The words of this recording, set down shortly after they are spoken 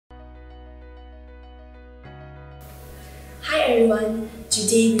Hi everyone,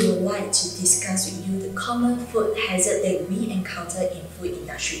 today we would like to discuss with you the common food hazard that we encounter in food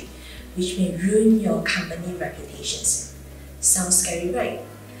industry, which may ruin your company reputations. Sounds scary, right?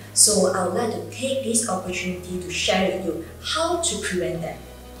 So I would like to take this opportunity to share with you how to prevent them.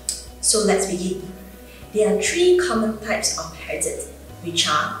 So let's begin. There are three common types of hazard, which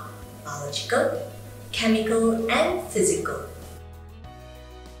are biological, chemical, and physical.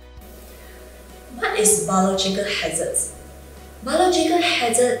 What is biological hazards? Biological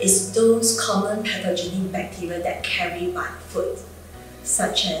hazard is those common pathogenic bacteria that carry by food,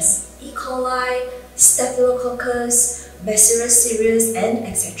 such as E. coli, Staphylococcus, Bacillus cereus, and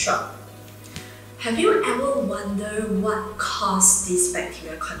etc. Have you ever wondered what caused these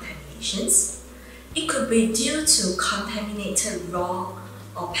bacterial contaminations? It could be due to contaminated raw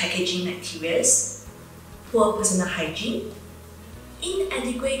or packaging materials, poor personal hygiene,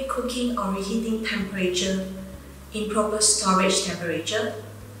 inadequate cooking or reheating temperature, improper storage temperature,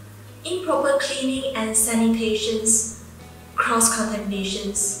 improper cleaning and sanitations,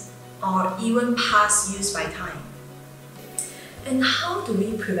 cross-contaminations, or even past use by time. And how do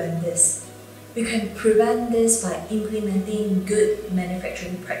we prevent this? We can prevent this by implementing good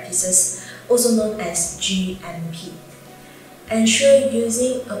manufacturing practices, also known as GMP. Ensure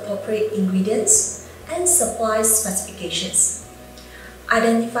using appropriate ingredients and supply specifications.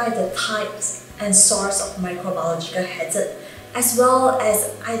 Identify the types and source of microbiological hazard, as well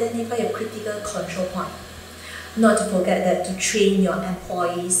as identify a critical control point. Not to forget that to train your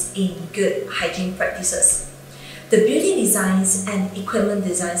employees in good hygiene practices. The building designs and equipment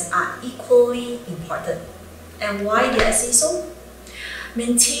designs are equally important. And why did I say so?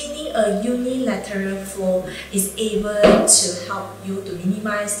 Maintaining a unilateral flow is able to help you to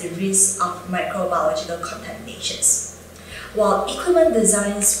minimize the risk of microbiological contaminations, while equipment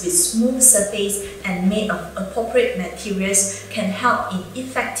designs with smooth surface and made of appropriate materials can help in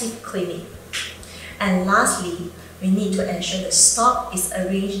effective cleaning. And lastly, we need to ensure the stock is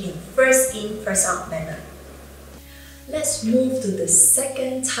arranged in first in, first out manner. Let's move to the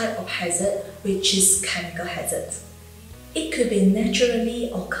second type of hazard, which is chemical hazard. It could be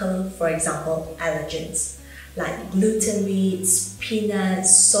naturally occur, for example, allergens like gluten, wheats,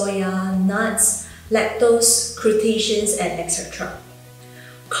 peanuts, soya, nuts, lactose, crustaceans, and etc.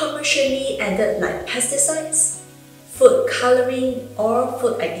 Commercially added like pesticides, food coloring, or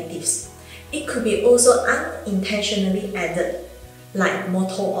food additives. It could be also unintentionally added like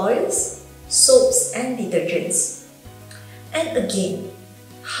motor oils, soaps, and detergents. And again,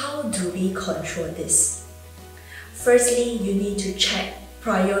 how do we control this? Firstly, you need to check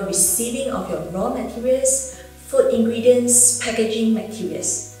prior receiving of your raw materials, food ingredients, packaging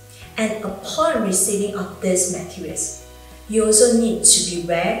materials. And upon receiving of these materials, you also need to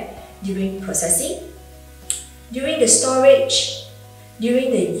beware during processing, during the storage,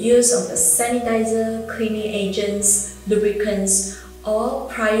 during the use of a sanitizer, cleaning agents, lubricants, or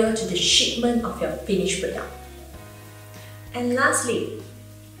prior to the shipment of your finished product. And lastly,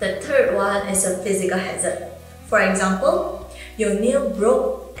 the third one is a physical hazard. For example, your nail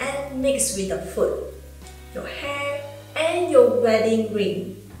broke and mixed with the food, your hair, and your wedding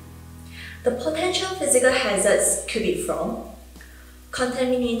ring. The potential physical hazards could be from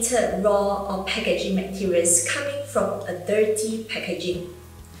contaminated raw or packaging materials coming from a dirty packaging,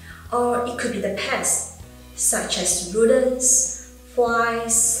 or it could be the pests such as rodents,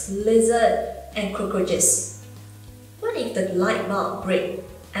 flies, lizards, and cockroaches. What if the light bulb breaks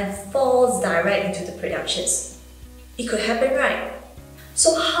and falls direct into the productions? It could happen, right?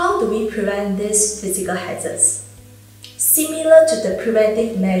 So how do we prevent these physical hazards? Similar to the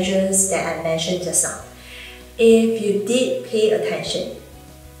preventive measures that I mentioned just now, if you did pay attention,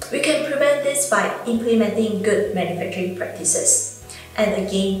 we can prevent this by implementing good manufacturing practices. And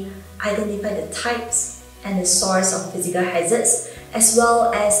again, identify the types and the source of physical hazards, as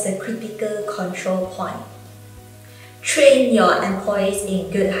well as the critical control point. Train your employees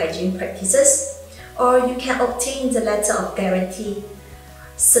in good hygiene practices, or you can obtain the letter of guarantee,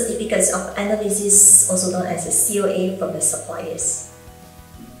 certificates of analysis, also known as a COA, from the suppliers.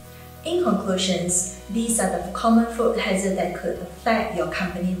 In conclusions, these are the common food hazards that could affect your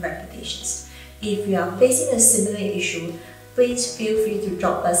company reputations. If you are facing a similar issue, please feel free to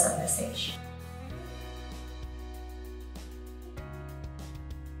drop us a message.